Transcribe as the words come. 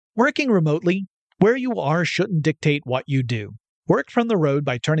Working remotely, where you are shouldn't dictate what you do. Work from the road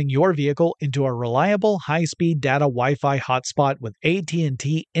by turning your vehicle into a reliable high-speed data Wi-Fi hotspot with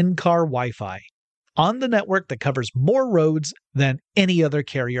AT&T in-car Wi-Fi. On the network that covers more roads than any other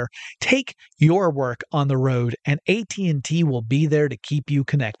carrier, take your work on the road and AT&T will be there to keep you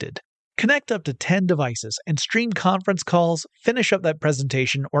connected. Connect up to 10 devices and stream conference calls, finish up that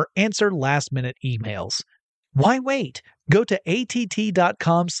presentation, or answer last-minute emails. Why wait? Go to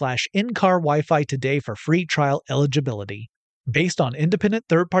att.com/in-car Wi-Fi today for free trial eligibility. Based on independent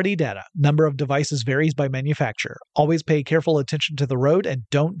third-party data, number of devices varies by manufacturer. Always pay careful attention to the road and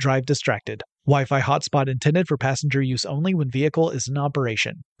don't drive distracted. Wi-Fi hotspot intended for passenger use only when vehicle is in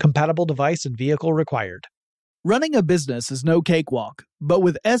operation. Compatible device and vehicle required. Running a business is no cakewalk, but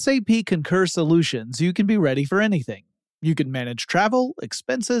with SAP Concur Solutions, you can be ready for anything. You can manage travel,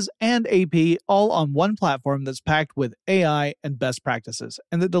 expenses, and AP all on one platform that's packed with AI and best practices,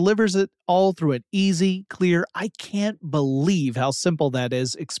 and that delivers it all through an easy, clear, I can't believe how simple that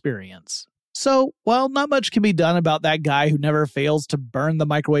is experience. So, while not much can be done about that guy who never fails to burn the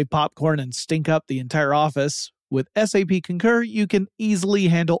microwave popcorn and stink up the entire office, with SAP Concur, you can easily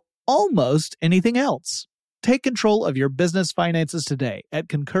handle almost anything else. Take control of your business finances today at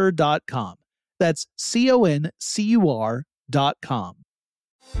concur.com. That's CONCUR.com.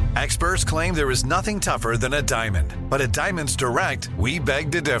 Experts claim there is nothing tougher than a diamond. But at Diamonds Direct, we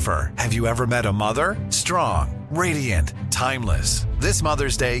beg to differ. Have you ever met a mother? Strong, radiant, timeless. This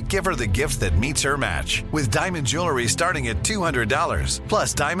Mother's Day, give her the gift that meets her match. With diamond jewelry starting at $200.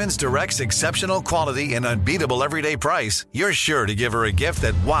 Plus Diamonds Direct's exceptional quality and unbeatable everyday price, you're sure to give her a gift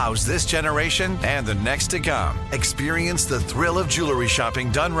that wows this generation and the next to come. Experience the thrill of jewelry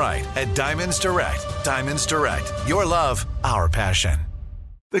shopping done right at Diamonds Direct. Diamonds Direct. Your love, our passion.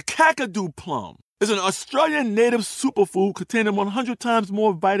 The Kakadu plum is an Australian native superfood containing 100 times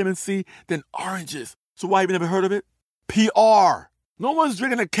more vitamin C than oranges. So why have you never heard of it? PR. No one's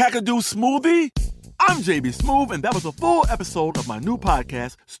drinking a Kakadu smoothie? I'm JB Smoove, and that was a full episode of my new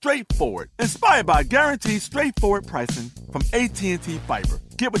podcast, Straightforward, inspired by guaranteed straightforward pricing from AT&T Fiber.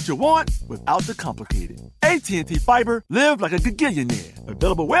 Get what you want without the complicated. AT&T Fiber, live like a gigillionaire.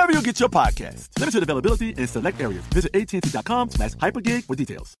 Available wherever you get your podcasts. Limited availability in select areas. Visit AT&T.com/hypergig for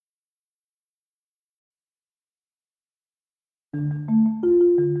details.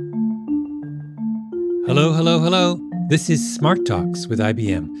 Hello, hello, hello. This is Smart Talks with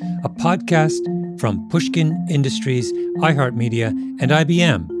IBM, a podcast from Pushkin Industries, iHeartMedia, and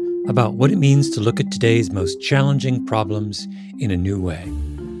IBM about what it means to look at today's most challenging problems in a new way.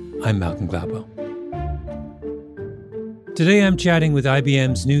 I'm Malcolm Gladwell. Today I'm chatting with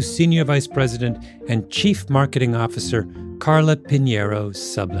IBM's new Senior Vice President and Chief Marketing Officer, Carla Pinheiro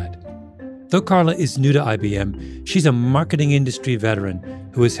Sublett. Though Carla is new to IBM, she's a marketing industry veteran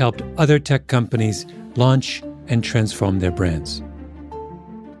who has helped other tech companies launch and transform their brands.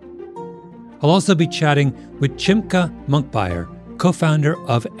 I'll also be chatting with Chimka Munkbyer, co-founder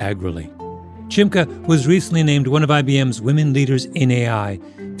of Agrily. Chimka was recently named one of IBM's Women Leaders in AI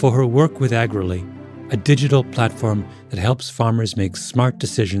for her work with Agrily, a digital platform that helps farmers make smart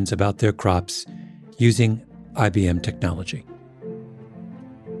decisions about their crops using IBM technology.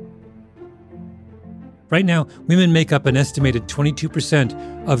 Right now, women make up an estimated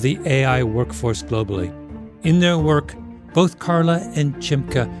 22% of the AI workforce globally. In their work, both Carla and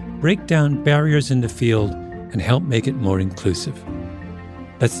Chimka break down barriers in the field and help make it more inclusive.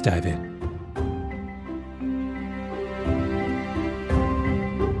 Let's dive in.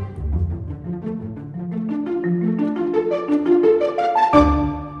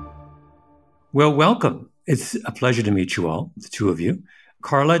 Well, welcome. It's a pleasure to meet you all, the two of you.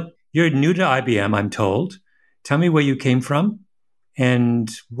 Carla, you're new to IBM, I'm told. Tell me where you came from and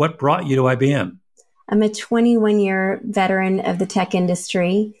what brought you to IBM. I'm a 21-year veteran of the tech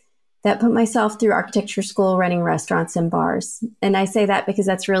industry that put myself through architecture school running restaurants and bars. And I say that because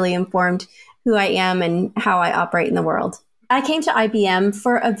that's really informed who I am and how I operate in the world. I came to IBM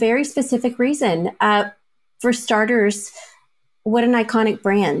for a very specific reason. For starters, what an iconic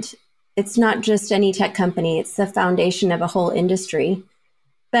brand. It's not just any tech company, it's the foundation of a whole industry.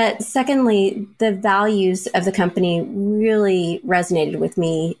 But secondly, the values of the company really resonated with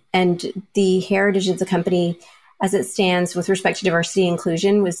me, and the heritage of the company as it stands with respect to diversity and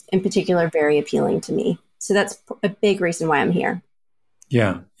inclusion was in particular very appealing to me. So that's a big reason why I'm here.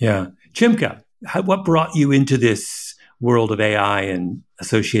 Yeah. Chimka, what brought you into this world of AI and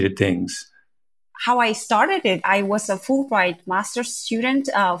associated things? how I started it, I was a Fulbright master's student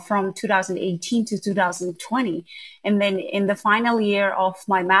from 2018 to 2020. And then in the final year of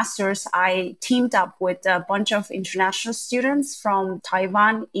my master's, I teamed up with a bunch of international students from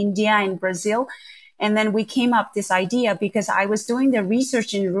Taiwan, India, and Brazil. And then we came up this idea because I was doing the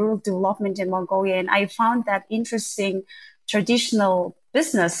research in rural development in Mongolia, and I found that interesting traditional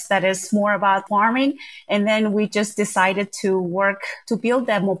business that is more about farming. And then we just decided to work to build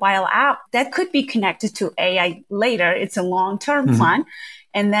that mobile app that could be connected to AI later. It's a long-term plan.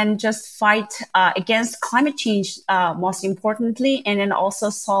 And then just fight against climate change, most importantly, and then also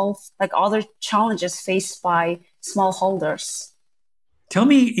solve like other challenges faced by smallholders. Tell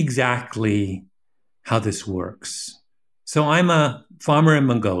me exactly how this works. So I'm a farmer in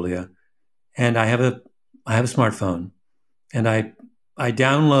Mongolia, and I have a smartphone, and I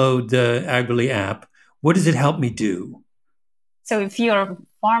download the Agrily app. What does it help me do? So if you're a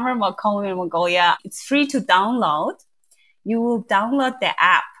farmer in Mongolia, it's free to download. You will download the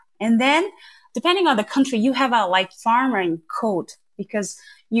app. And then depending on the country, you have a like farming code, because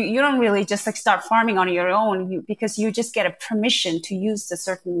you don't really just like start farming on your own because you just get a permission to use a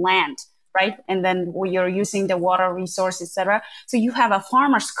certain land, right? And then you're using the water resource, etc. So you have a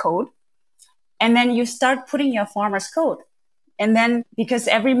farmer's code, and then you start putting your farmer's code. And then because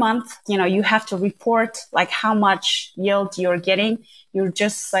every month, you have to report like how much yield you're getting, you're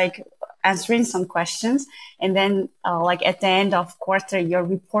just like answering some questions. And then like at the end of quarter, your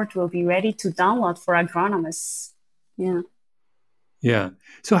report will be ready to download for agronomists. Yeah. Yeah.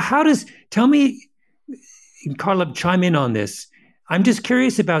 So tell me, Carla, chime in on this. I'm just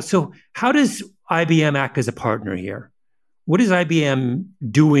curious about, so how does IBM act as a partner here? What is IBM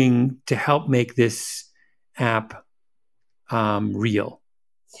doing to help make this app real?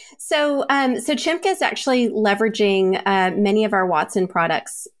 So Chimka is actually leveraging many of our Watson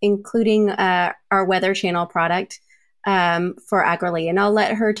products, including our Weather Channel product for Agrily. And I'll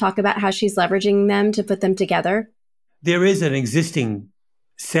let her talk about how she's leveraging them to put them together. There is an existing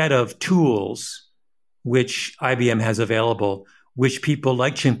set of tools which IBM has available, which people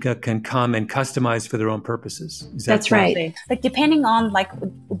like Chimka can come and customize for their own purposes. That's right. Like depending on like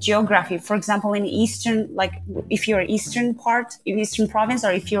geography, for example, in Eastern, like if you're Eastern province,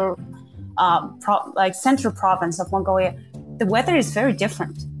 or if you're like Central province of Mongolia, the weather is very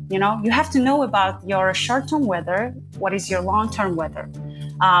different. You have to know about your short-term weather. What is your long-term weather?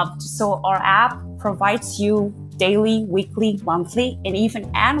 So our app provides you daily, weekly, monthly, and even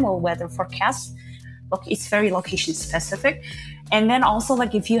annual weather forecasts. Look, it's very location specific. And then also,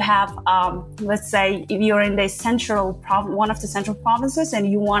 like if you have, let's say, if you're in the one of the central provinces,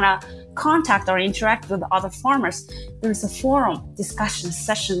 and you want to contact or interact with other farmers, there's a forum discussion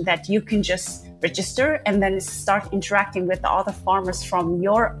session that you can just register and then start interacting with the other farmers from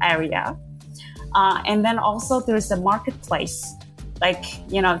your area. And then also there's a marketplace. Like,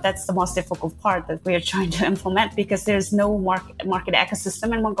 that's the most difficult part that we are trying to implement, because there's no market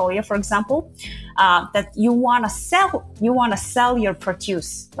ecosystem in Mongolia, for example, that you want to sell your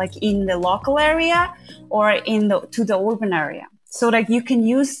produce like in the local area or to the urban area, so that you can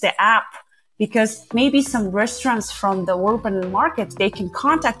use the app, because maybe some restaurants from the urban market, they can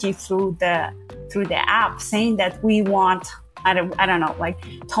contact you through the app saying that we want, I don't know, like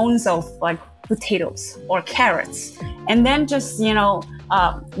tons of like potatoes or carrots. And then just,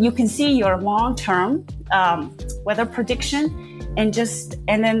 you can see your long-term weather prediction and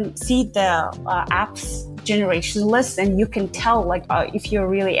then see the app's generation list. And you can tell like if you're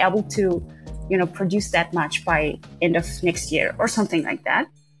really able to, produce that much by end of next year or something like that.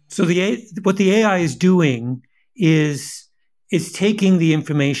 So what the AI is doing is taking the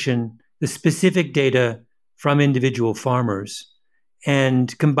information, the specific data from individual farmers,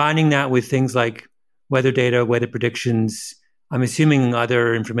 and combining that with things like weather data, weather predictions, I'm assuming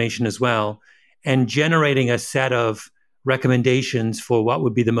other information as well, and generating a set of recommendations for what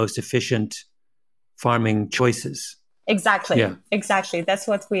would be the most efficient farming choices. Exactly. Yeah. Exactly. That's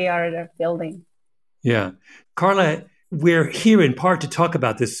what we are building. Yeah. Carla, we're here in part to talk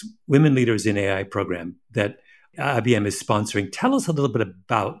about this Women Leaders in AI program that IBM is sponsoring. Tell us a little bit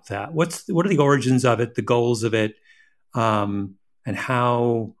about that. What are the origins of it, the goals of it, and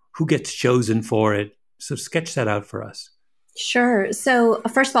who gets chosen for it? So sketch that out for us. Sure. So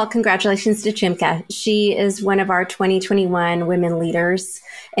first of all, congratulations to Chimka. She is one of our 2021 Women Leaders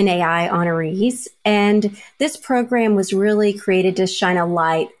in AI honorees. And this program was really created to shine a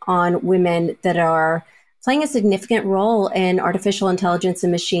light on women that are playing a significant role in artificial intelligence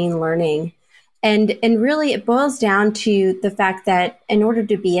and machine learning. And really, it boils down to the fact that in order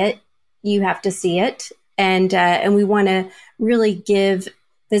to be it, you have to see it. And we want to really give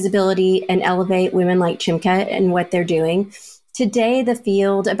visibility and elevate women like Chimka and what they're doing. Today, the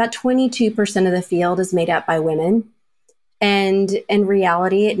field, about 22% of the field is made up by women. And in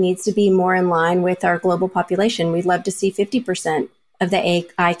reality, it needs to be more in line with our global population. We'd love to see 50% of the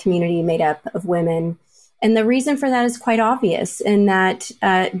AI community made up of women. And the reason for that is quite obvious in that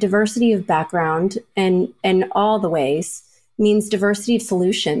diversity of background and all the ways means diversity of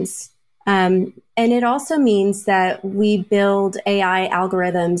solutions. And it also means that we build AI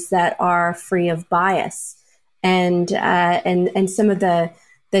algorithms that are free of bias and some of the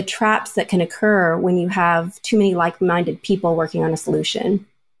traps that can occur when you have too many like-minded people working on a solution.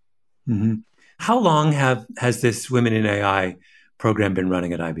 Mm-hmm. How long has this Women in AI program been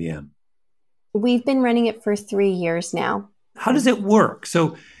running at IBM? We've been running it for 3 years now. How does it work?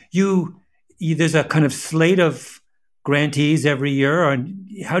 So you there's a kind of slate of grantees every year, and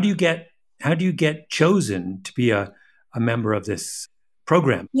how do you get chosen to be a member of this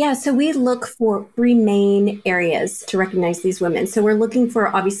program? Yeah, so we look for 3 main areas to recognize these women. So we're looking for,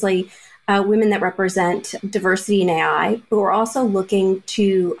 obviously, women that represent diversity in AI, but we're also looking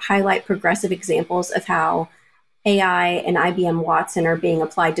to highlight progressive examples of how AI and IBM Watson are being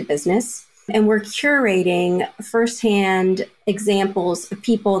applied to business. And we're curating firsthand examples of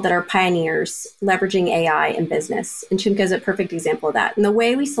people that are pioneers leveraging AI in business. And Chimka is a perfect example of that. And the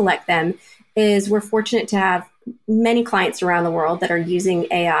way we select them is we're fortunate to have many clients around the world that are using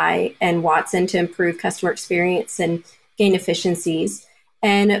AI and Watson to improve customer experience and gain efficiencies.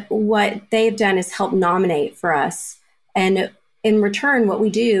 And what they've done is help nominate for us. And in return, what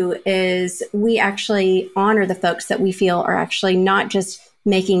we do is we actually honor the folks that we feel are actually not just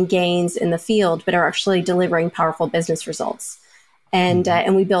making gains in the field, but are actually delivering powerful business results. And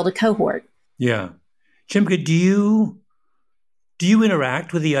we build a cohort. Yeah. Chimka, do you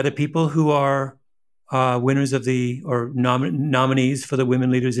interact with the other people who are winners of nominees for the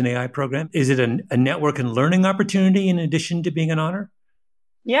Women Leaders in AI program? Is it a network and learning opportunity in addition to being an honor?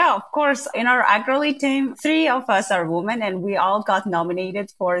 Yeah, of course. In our Agrily team, 3 of us are women, and we all got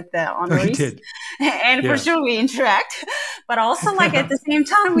nominated for the honorees. Oh, you did. And for sure we interact. But also, at the same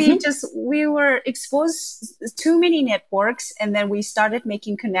time, we were exposed to too many networks, and then we started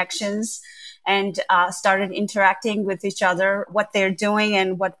making connections and started interacting with each other, what they're doing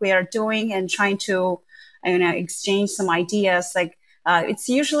and what we are doing, and trying to exchange some ideas. It's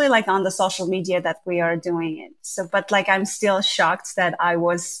usually on the social media that we are doing it. So, but I'm still shocked that I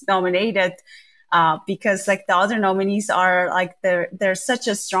was nominated because the other nominees are they're such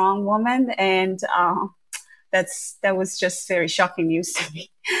a strong woman, and that was just very shocking news to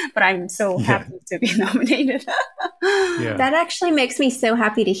me. But I'm so happy to be nominated. That actually makes me so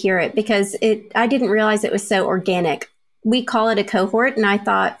happy to hear it because I didn't realize it was so organic. We call it a cohort, and I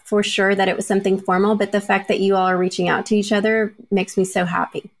thought for sure that it was something formal, but the fact that you all are reaching out to each other makes me so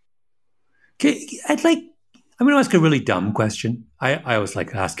happy. Okay, I'm going to ask a really dumb question. I always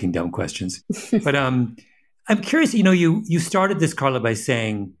like asking dumb questions. But I'm curious, you started this, Carla, by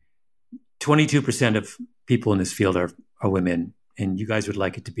saying 22% of people in this field are women, and you guys would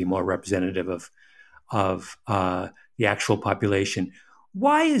like it to be more representative of the actual population.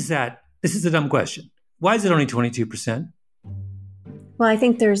 Why is that? This is a dumb question. Why is it only 22%? Well, I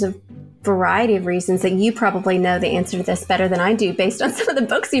think there's a variety of reasons that you probably know the answer to this better than I do based on some of the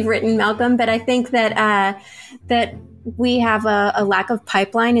books you've written, Malcolm. But I think that that we have a lack of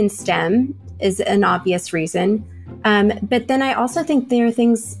pipeline in STEM is an obvious reason. But then I also think there are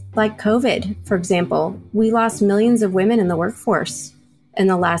things like COVID, for example. We lost millions of women in the workforce in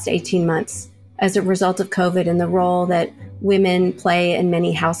the last 18 months as a result of COVID and the role that women play in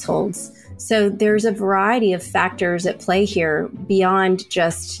many households. So there's a variety of factors at play here beyond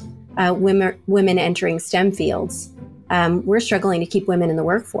just women entering STEM fields. We're struggling to keep women in the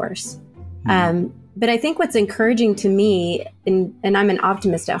workforce. But I think what's encouraging to me, and I'm an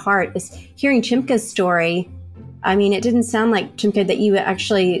optimist at heart, is hearing Chimka's story. I mean, it didn't sound like, Chimka, that you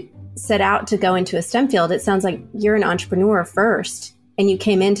actually set out to go into a STEM field. It sounds like you're an entrepreneur first, and you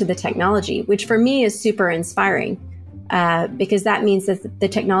came into the technology, which for me is super inspiring. Because that means that the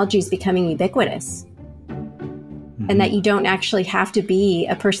technology is becoming ubiquitous and that you don't actually have to be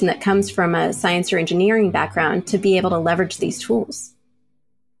a person that comes from a science or engineering background to be able to leverage these tools.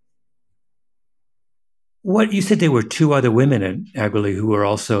 What you said, there were 2 other women at Agrily who were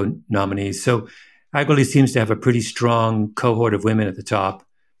also nominees. So Agrily seems to have a pretty strong cohort of women at the top.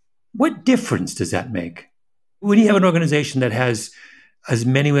 What difference does that make? When you have an organization that has as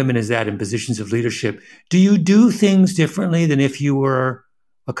many women as that in positions of leadership, do you do things differently than if you were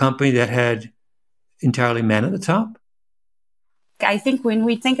a company that had entirely men at the top? I think when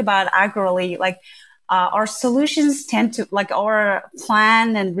we think about Agrily, our solutions tend to, like, our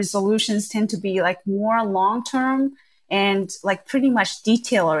plan and resolutions tend to be like more long-term and like pretty much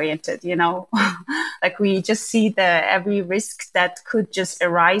detail-oriented, like we just see every risk that could just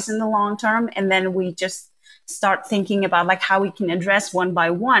arise in the long term. And then we just start thinking about like how we can address one by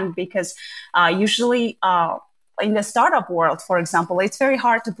one, because usually in the startup world, for example, it's very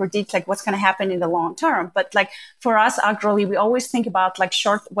hard to predict like what's going to happen in the long term. But like for us, Agrily, we always think about like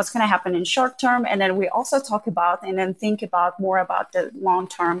what's going to happen in short term. And then we also talk about and then think about more about the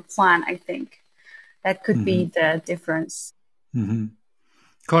long-term plan, I think. That could be the difference. Mm-hmm.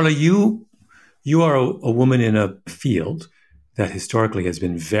 Carla, you are a woman in a field that historically has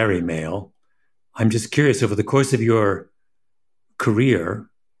been very male. I'm just curious, over the course of your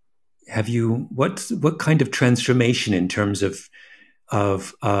career, what kind of transformation in terms of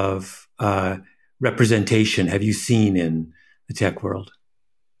representation have you seen in the tech world?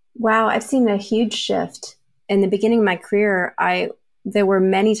 Wow, I've seen a huge shift. In the beginning of my career, there were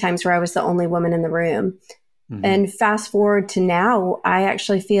many times where I was the only woman in the room. Mm-hmm. And fast forward to now, I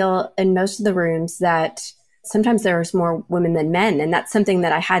actually feel in most of the rooms that sometimes there's more women than men. And that's something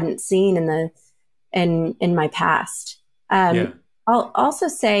that I hadn't seen in my past. I'll also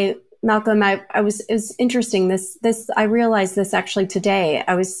say, Malcolm, it was interesting. I realized this actually today.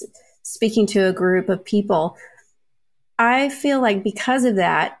 I was speaking to a group of people. I feel like because of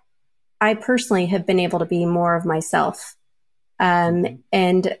that, I personally have been able to be more of myself. And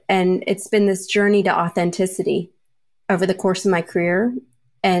it's been this journey to authenticity over the course of my career.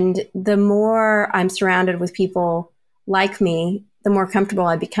 And the more I'm surrounded with people like me, the more comfortable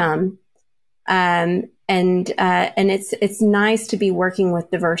I become. And it's nice to be working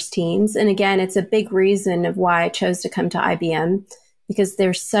with diverse teams. And again, it's a big reason of why I chose to come to IBM, because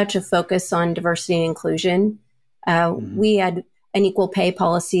there's such a focus on diversity and inclusion. We had an equal pay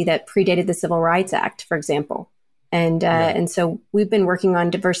policy that predated the Civil Rights Act, for example. And so we've been working on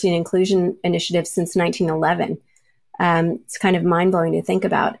diversity and inclusion initiatives since 1911. It's kind of mind-blowing to think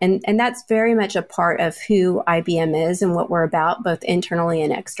about. And that's very much a part of who IBM is and what we're about, both internally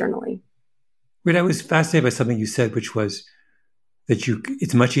and externally. Wait, I was fascinated by something you said, which was that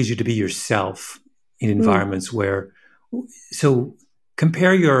it's much easier to be yourself in environments where, so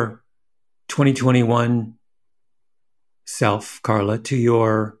compare your 2021 self, Carla, to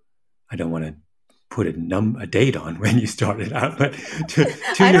your, I don't want to put a date on when you started out, but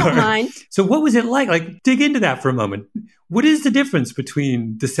I don't mind. So what was it like? Like, dig into that for a moment. What is the difference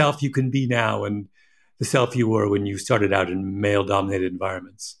between the self you can be now and the self you were when you started out in male-dominated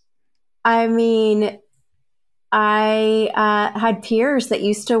environments? I mean, I had peers that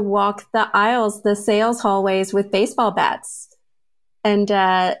used to walk the aisles, the sales hallways with baseball bats and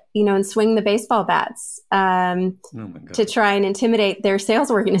swing the baseball bats to try and intimidate their sales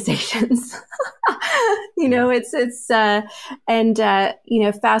organizations.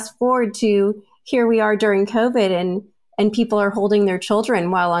 Fast forward to here we are during COVID and people are holding their children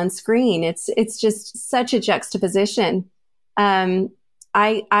while on screen. It's just such a juxtaposition.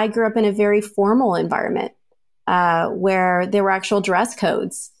 I grew up in a very formal environment where there were actual dress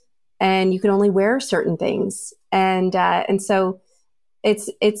codes and you could only wear certain things. And so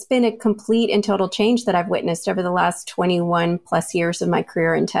it's been a complete and total change that I've witnessed over the last 21 plus years of my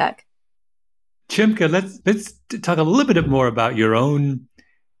career in tech. Chimka, let's talk a little bit more about your own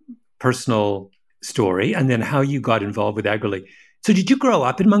personal story and then how you got involved with Agrily. So did you grow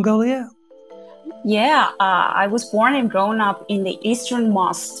up in Mongolia? Yeah, I was born and grown up in the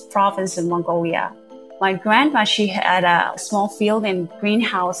easternmost province of Mongolia. My grandma, she had a small field and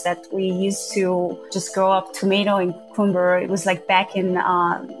greenhouse that we used to just grow up tomato and cucumber. It was like back in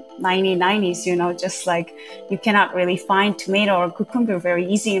 1990s, just like you cannot really find tomato or cucumber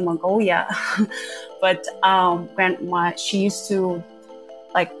very easy in Mongolia. But grandma, she used to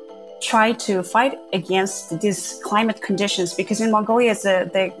like try to fight against these climate conditions because in Mongolia,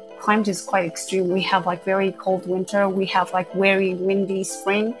 the climate is quite extreme. We have like very cold winter. We have like very windy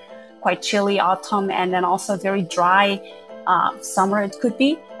spring, quite chilly autumn, and then also very dry summer it could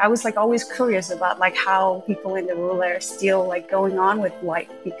be. I was like always curious about like how people in the rural area still like going on with life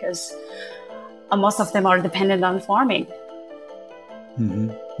because most of them are dependent on farming. Mm-hmm.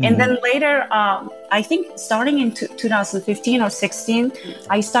 Mm-hmm. And then later, I think starting in 2015 or 16,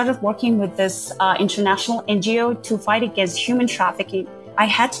 I started working with this international NGO to fight against human trafficking. I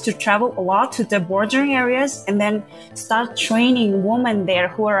had to travel a lot to the bordering areas and then start training women there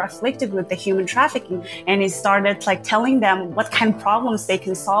who are afflicted with the human trafficking. And it started like telling them what kind of problems they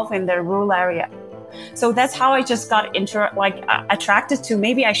can solve in their rural area. So that's how I just got attracted to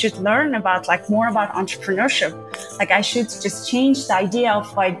maybe I should learn about like more about entrepreneurship. Like I should just change the idea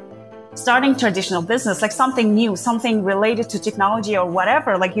of like starting traditional business, like something new, something related to technology or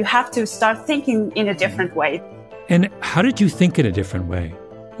whatever. Like you have to start thinking in a different way. And how did you think in a different way?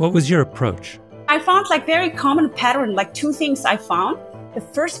 What was your approach? I found like very common pattern, like two things I found. The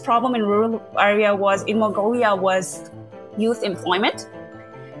first problem in rural area in Mongolia was youth employment.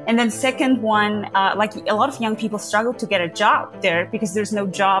 And then second one, like a lot of young people struggle to get a job there because there's no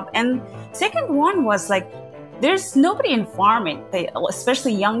job. And second one was like, there's nobody in farming.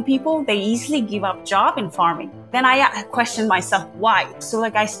 Especially young people, they easily give up job in farming. Then I questioned myself, why? So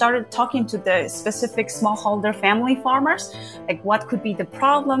like I started talking to the specific smallholder family farmers, like what could be the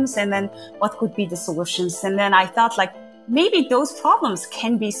problems and then what could be the solutions. And then I thought like, maybe those problems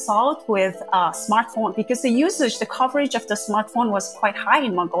can be solved with a smartphone because the coverage of the smartphone was quite high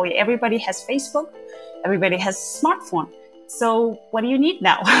in Mongolia. Everybody has Facebook, everybody has smartphone. So what do you need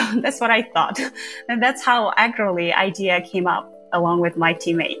now? That's what I thought. And that's how Agrily idea came up along with my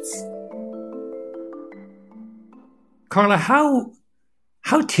teammates. Carla, how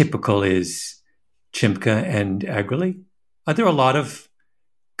typical is Chimka and Agrily? Are there a lot of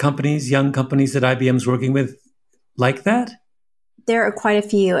companies, young companies that IBM's working with like that? There are quite a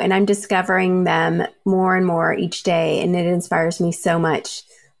few, and I'm discovering them more and more each day. And it inspires me so much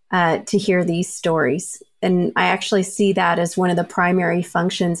to hear these stories. And I actually see that as one of the primary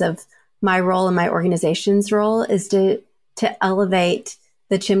functions of my role and my organization's role is to elevate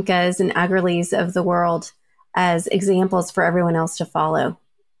the Chimkas and Agrilis of the world as examples for everyone else to follow.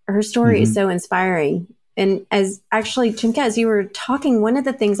 Her story is so inspiring. And as actually, Chimka, as you were talking, one of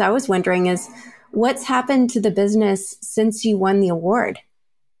the things I was wondering is, what's happened to the business since you won the award?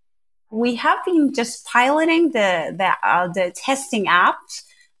 We have been just piloting the testing apps.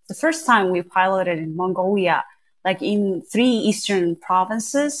 The first time we piloted in Mongolia, like in 3 eastern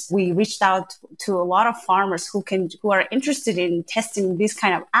provinces, we reached out to a lot of farmers who are interested in testing this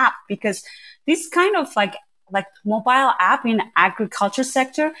kind of app, because this kind of like mobile app in agriculture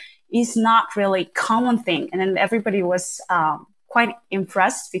sector is not really common thing. And then everybody was quite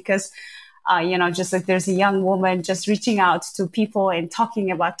impressed because just like there's a young woman just reaching out to people and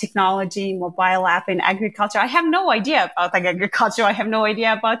talking about technology, mobile app in agriculture. I have no idea about like agriculture. I have no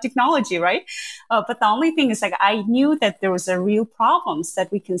idea about technology, right? But the only thing is like I knew that there was a real problems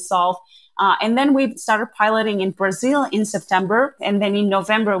that we can solve. And then we started piloting in Brazil in September. And then in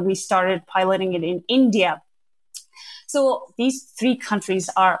November, we started piloting it in India. So these 3 countries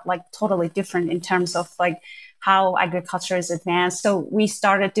are like totally different in terms of like how agriculture is advanced. So we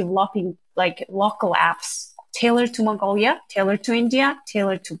started developing like local apps tailored to Mongolia, tailored to India,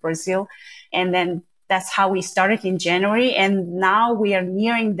 tailored to Brazil. And then that's how we started in January. And now we are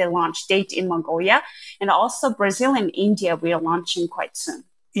nearing the launch date in Mongolia. And also Brazil and India, we are launching quite soon.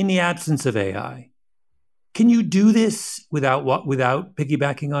 In the absence of AI, can you do this without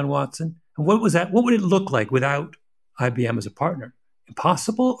piggybacking on Watson? And what was that? What would it look like without IBM as a partner?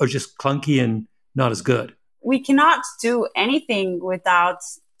 Impossible or just clunky and not as good? We cannot do anything without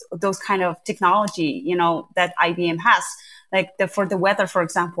those kind of technology, that IBM has. Like for the weather, for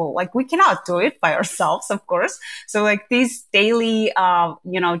example, like we cannot do it by ourselves, of course. So like these daily,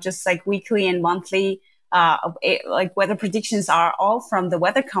 just like weekly and monthly, like weather predictions are all from the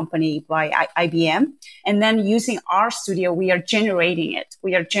weather company by IBM. And then using our studio, we are generating it.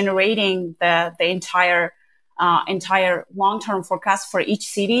 We are generating the entire long-term forecast for each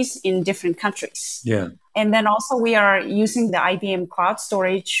cities in different countries. Yeah. And then also we are using the IBM cloud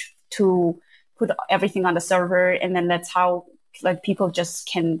storage to put everything on the server. And then that's how like people just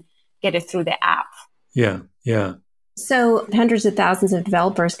can get it through the app. Yeah. Yeah. So hundreds of thousands of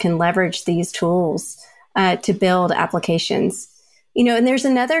developers can leverage these tools to build applications. And there's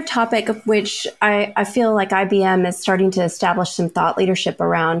another topic of which I feel like IBM is starting to establish some thought leadership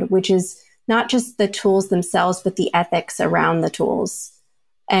around, which is not just the tools themselves, but the ethics around the tools,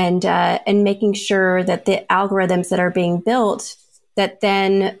 and making sure that the algorithms that are being built, that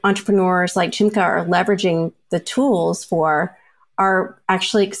then entrepreneurs like Chimka are leveraging the tools for, are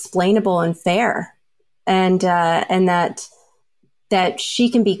actually explainable and fair, and that she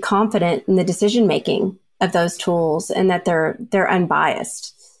can be confident in the decision making of those tools, and that they're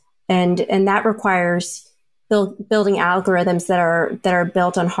unbiased, and that requires building algorithms that are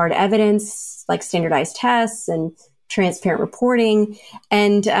built on hard evidence, like standardized tests and transparent reporting.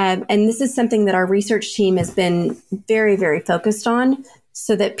 And this is something that our research team has been very, very focused on,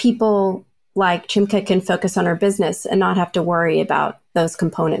 so that people like Chimka can focus on our business and not have to worry about those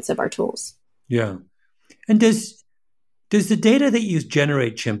components of our tools. Yeah. And does the data that you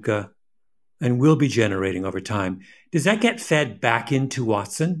generate, Chimka, and will be generating over time, does that get fed back into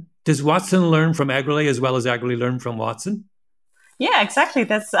Watson? Does Watson learn from Agrily as well as Agrily learn from Watson? Yeah, exactly.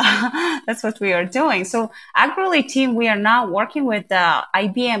 That's that's what we are doing. So, Agrily team, we are now working with the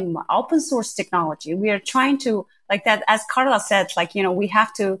IBM open source technology. We are trying to, like that, as Carla said, like, we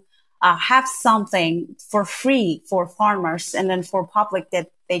have to have something for free for farmers and then for public that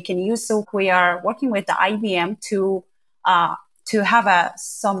they can use. So we are working with the IBM to have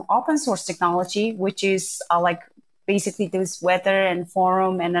some open source technology, which is like basically those weather and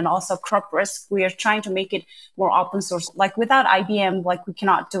forum and then also crop risk. We are trying to make it more open source. Like without IBM, like we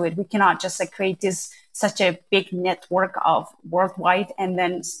cannot do it. We cannot just like create this such a big network of worldwide and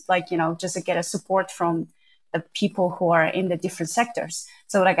then like, just get a support from the people who are in the different sectors.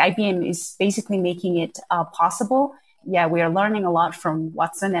 So like IBM is basically making it possible. Yeah, we are learning a lot from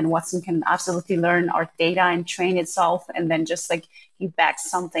Watson, and Watson can absolutely learn our data and train itself and then just like give back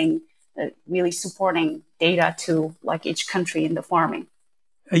something really supporting data to like each country in the farming.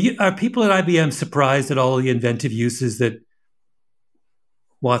 Are people at IBM surprised at all the inventive uses that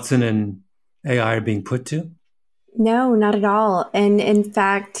Watson and AI are being put to? No, not at all. And in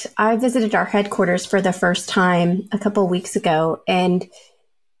fact, I visited our headquarters for the first time a couple of weeks ago, and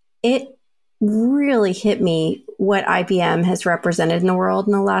it really hit me what IBM has represented in the world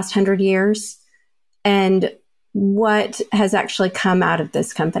in the last 100 years and what has actually come out of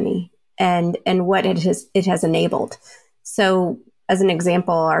this company and what it has enabled. So as an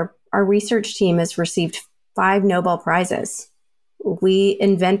example, our research team has received 5 Nobel Prizes. We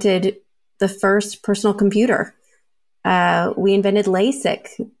invented the first personal computer. We invented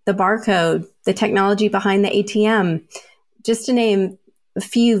LASIK, the barcode, the technology behind the ATM, just to name a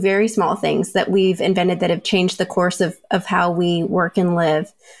few very small things that we've invented that have changed the course of how we work and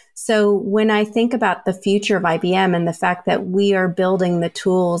live. So when I think about the future of IBM and the fact that we are building the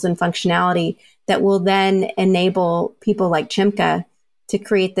tools and functionality that will then enable people like Chimka to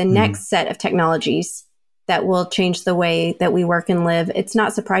create the next set of technologies that will change the way that we work and live, it's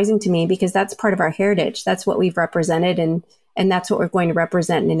not surprising to me because that's part of our heritage. That's what we've represented, and that's what we're going to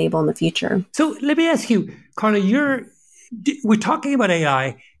represent and enable in the future. So let me ask you, Carla, we're talking about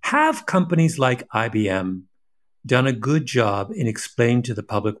AI. Have companies like IBM done a good job in explaining to the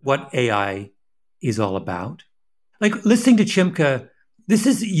public what AI is all about? Like listening to Chimka, this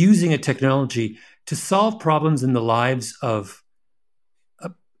is using a technology to solve problems in the lives of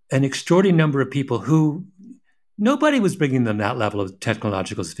an extraordinary number of people who nobody was bringing them that level of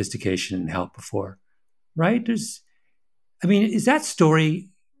technological sophistication and help before, right? Is that story?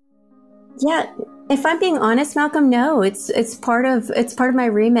 Yeah, if I'm being honest, Malcolm, no, it's part of my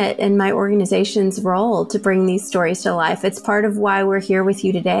remit and my organization's role to bring these stories to life. It's part of why we're here with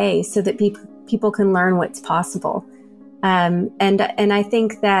you today, so that people can learn what's possible. And I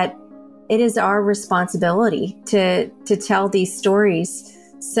think that it is our responsibility to tell these stories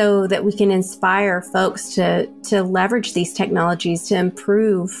so that we can inspire folks to leverage these technologies to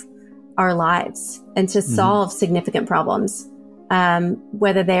improve our lives and to solve significant problems,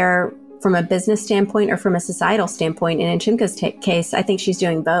 whether they're from a business standpoint or from a societal standpoint. And in Chimka's case, I think she's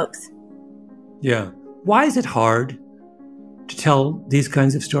doing both. Yeah. Why is it hard to tell these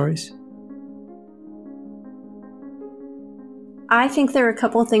kinds of stories? I think there are a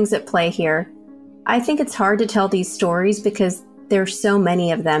couple of things at play here. I think it's hard to tell these stories because there's so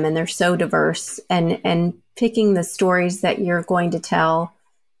many of them and they're so diverse, and picking the stories that you're going to tell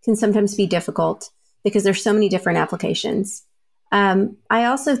can sometimes be difficult because there's so many different applications. I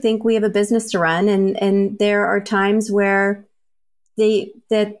also think we have a business to run, and there are times where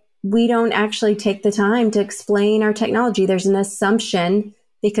that we don't actually take the time to explain our technology. There's an assumption,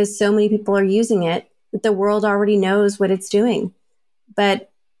 because so many people are using it, that the world already knows what it's doing. But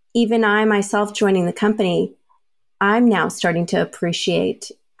even I myself joining the company, I'm now starting to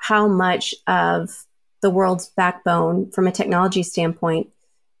appreciate how much of the world's backbone from a technology standpoint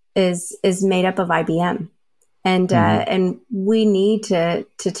is made up of IBM. And we need to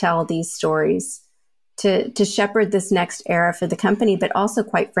tell these stories to shepherd this next era for the company, but also,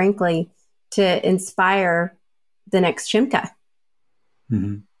 quite frankly, to inspire the next Chimka.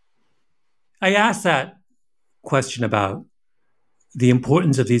 Mm-hmm. I asked that question about the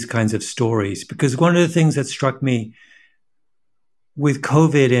importance of these kinds of stories because one of the things that struck me with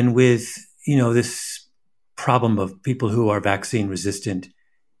COVID and with, this problem of people who are vaccine resistant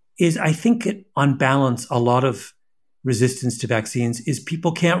is, I think on balance, a lot of resistance to vaccines is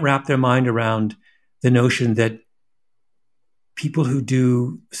people can't wrap their mind around the notion that people who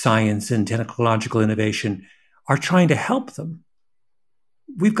do science and technological innovation are trying to help them.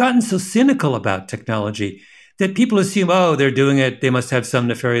 We've gotten so cynical about technology that people assume, they're doing it, they must have some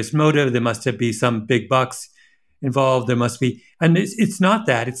nefarious motive, there must be some big bucks involved, there must be, and it's not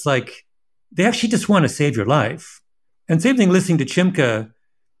that. It's like they actually just want to save your life. And same thing listening to Chimka,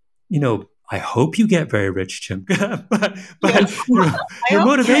 I hope you get very rich, Chimka, but your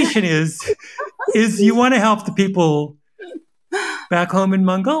motivation is you want to help the people back home in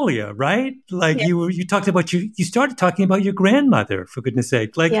Mongolia, right? Like you talked about you started talking about your grandmother, for goodness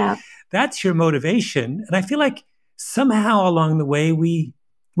sake. Like that's your motivation. And I feel like somehow along the way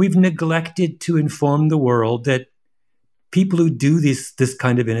we've neglected to inform the world that people who do this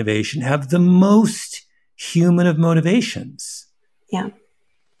kind of innovation have the most human of motivations. Yeah.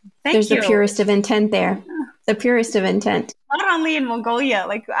 There's the purest of intent there. The purest of intent. Not only in Mongolia,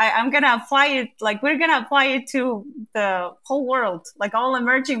 like I'm going to apply it, like we're going to apply it to the whole world, like all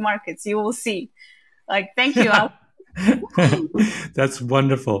emerging markets, you will see. Like, thank you. That's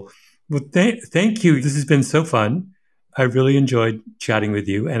wonderful. Well, thank you. This has been so fun. I really enjoyed chatting with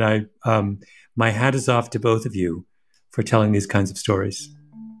you. And my hat is off to both of you for telling these kinds of stories.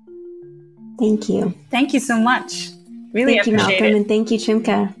 Thank you. Thank you so much. Really thank you, Malcolm, it. And thank you,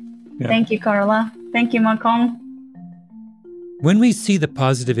 Chimka. Yeah. Thank you, Carla. Thank you, Malcolm. When we see the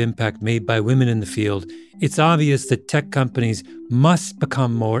positive impact made by women in the field, it's obvious that tech companies must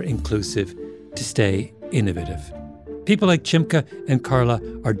become more inclusive to stay innovative. People like Chimka and Carla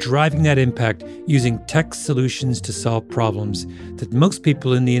are driving that impact using tech solutions to solve problems that most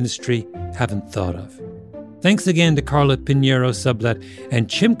people in the industry haven't thought of. Thanks again to Carla Pinheiro-Sublett and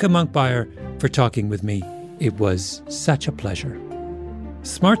Chimka Monkbyer for talking with me. It was such a pleasure.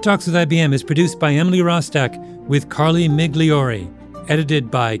 Smart Talks with IBM is produced by Emily Rostak with Carly Migliori,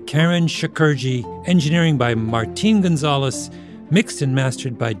 edited by Karen Shakurji, engineering by Martin Gonzalez, mixed and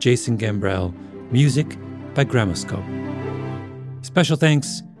mastered by Jason Gambrell, music by Gramoscope. Special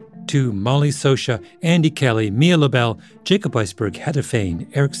thanks to Molly Sosha, Andy Kelly, Mia Lobel, Jacob Weisberg, Heather Fain,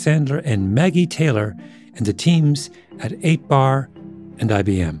 Eric Sandler, and Maggie Taylor, and the teams at 8Bar and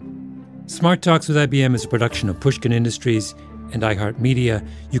IBM. Smart Talks with IBM is a production of Pushkin Industries and iHeartMedia.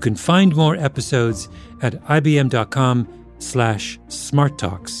 You can find more episodes at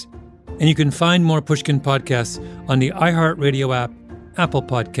ibm.com/smarttalks. And you can find more Pushkin podcasts on the iHeartRadio app, Apple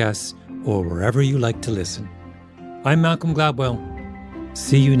Podcasts, or wherever you like to listen. I'm Malcolm Gladwell.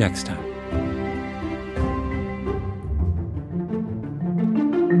 See you next time.